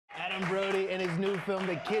Adam Brody in his new film,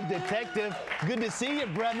 The Kid Detective. Good to see you,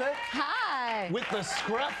 brother. Hi. With the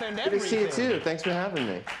scruff and Good everything. to see you too. Thanks for having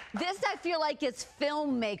me. This, I feel like, is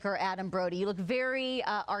filmmaker Adam Brody. You look very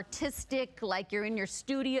artistic, like you're in your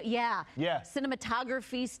studio. Yeah. Yeah.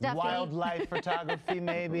 Cinematography stuff. Wildlife photography,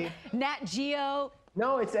 maybe. Nat Geo.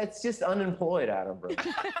 No, it's just unemployed, Adam Brody.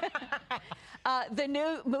 The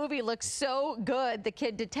new movie looks so good, The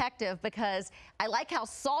Kid Detective, because I like how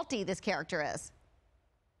salty this character is.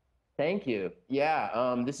 Thank you.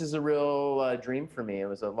 Yeah, this is a real dream for me. It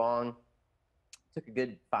was took a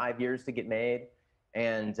good 5 years to get made.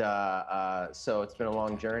 And so it's been a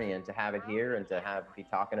long journey, and to have it here and to be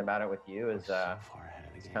talking about it with you is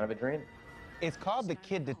it's kind of a dream. It's called The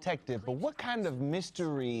Kid Detective, but what kind of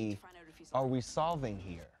mystery are we solving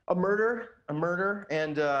here? A murder,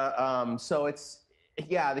 and so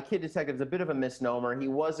The Kid Detective is a bit of a misnomer. He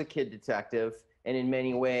was a kid detective, and in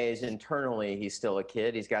many ways, internally, he's still a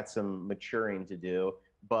kid. He's got some maturing to do,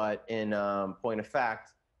 but in point of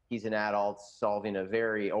fact, he's an adult solving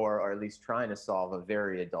or at least trying to solve a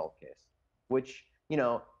very adult case, which,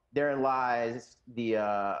 therein lies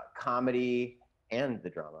the comedy and the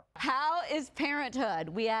drama. How is parenthood?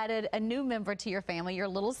 We added a new member to your family, your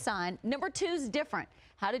little son. Number 2's different.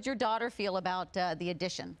 How did your daughter feel about the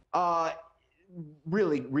addition?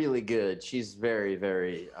 Really, really good. She's very,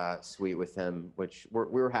 very sweet with him, which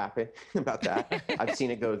we were happy about that. I've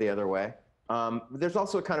seen it go the other way. There's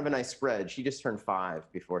also kind of a nice spread. She just turned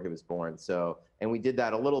 5 before he was born, and we did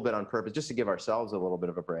that a little bit on purpose, just to give ourselves a little bit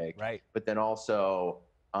of a break. Right. But then also,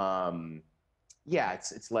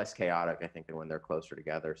 it's less chaotic, I think, than when they're closer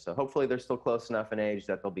together. So hopefully they're still close enough in age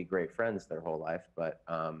that they'll be great friends their whole life. But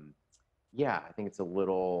I think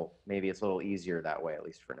maybe it's a little easier that way, at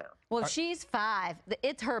least for now. Well, if she's 5,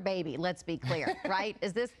 it's her baby. Let's be clear, right?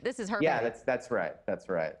 This is her baby? Yeah, that's right. That's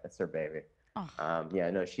her baby.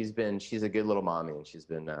 Oh. She's a good little mommy, and she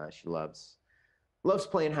loves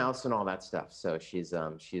playing house and all that stuff. So she's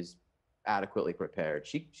adequately prepared.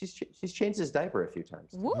 She's changed his diaper a few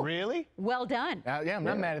times. Woo. Really? Well done. Yeah, I'm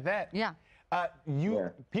not mad at that. Yeah.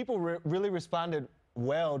 People really responded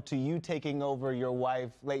well to you taking over your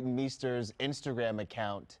wife, Leighton Meester's Instagram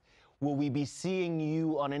account. Will we be seeing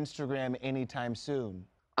you on Instagram anytime soon?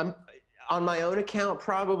 I'm on my own account,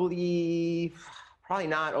 probably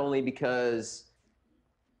not, only because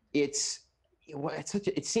it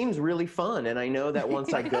seems really fun, and I know that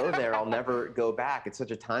once I go there, I'll never go back. It's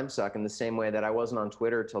such a time suck, in the same way that I wasn't on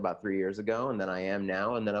Twitter till about 3 years ago, and then I am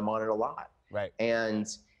now, and then I'm on it a lot. Right. And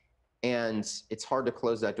it's hard to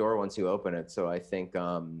close that door once you open it. So I think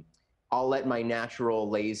I'll let my natural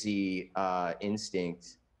lazy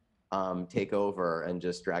instinct take over and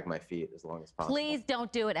just drag my feet as long as possible. Please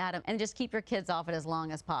don't do it, Adam, and just keep your kids off it as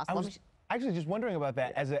long as possible. I was actually just wondering about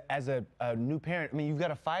that. As a new parent, I mean, you've got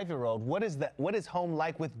a 5-year-old. What is home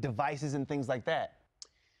like with devices and things like that?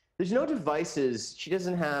 There's no devices. She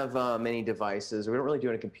doesn't have many devices. We don't really do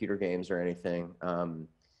any computer games or anything.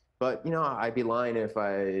 But I'd be lying if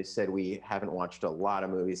I said we haven't watched a lot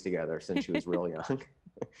of movies together since she was real young.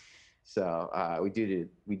 So we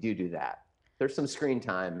do that. There's some screen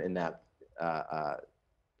time in that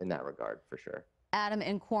regard, for sure. Adam,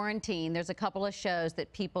 in quarantine, there's a couple of shows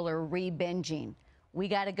that people are re-binging. We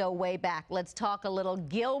got to go way back. Let's talk a little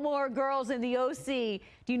Gilmore Girls and the OC.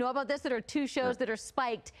 Do you know about this? There are 2 shows that are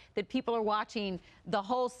spiked that people are watching the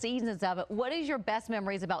whole seasons of it. What is your best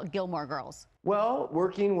memories about Gilmore Girls? Well,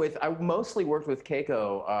 I mostly worked with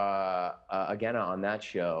Keiko again on that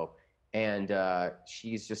show, and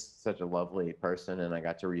she's just such a lovely person, and I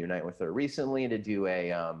got to reunite with her recently to do a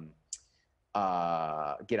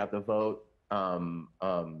Get Out the Vote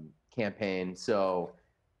campaign. So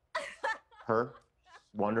her.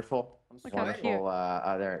 Wonderful. Wonderful.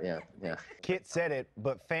 Yeah. Kit said it,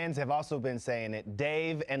 but fans have also been saying it.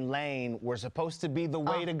 Dave and Lane were supposed to be the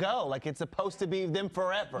way to go. Like, it's supposed to be them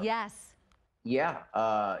forever. Yes. Yeah.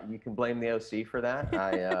 You can blame the OC for that.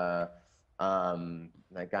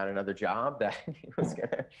 I got another job that was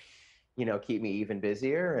gonna, keep me even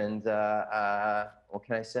busier. And what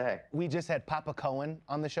can I say? We just had Papa Cohen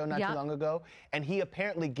on the show not too long ago, and he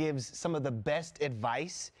apparently gives some of the best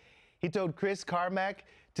advice. He told Chris Carmack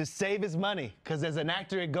to save his money, because as an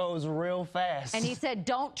actor, it goes real fast. And he said,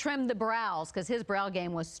 don't trim the brows, because his brow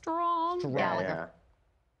game was strong. Yeah.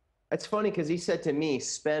 It's funny, because he said to me,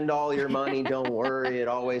 spend all your money, don't worry, it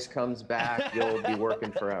always comes back, you'll be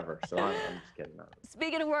working forever. So I'm just kidding.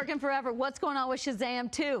 Speaking of working forever, what's going on with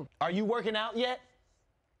Shazam 2? Are you working out yet?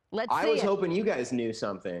 Let's see I was hoping you guys knew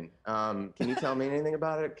something. Can you tell me anything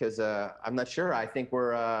about it? Because I'm not sure. I think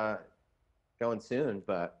we're going soon,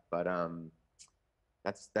 but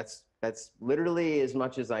that's That's literally as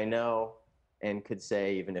much as I know and could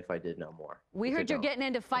say, even if I did know more. We heard you're getting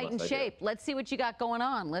into fighting shape. Let's see what you got going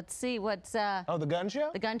on. Let's see what's... oh, the gun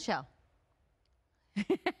show? The gun show.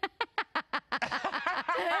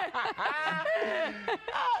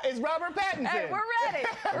 It's Robert Pattinson. Hey, we're ready.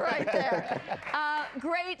 Right there.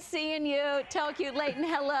 Great seeing you. Tell cute Leighton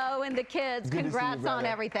hello and the kids. Good Congrats you, on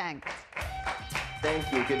everything.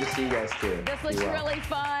 Thank you. Good to see you guys, too. This looks really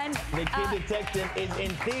fun. The Kid Detective is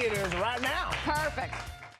in theaters right now. Perfect.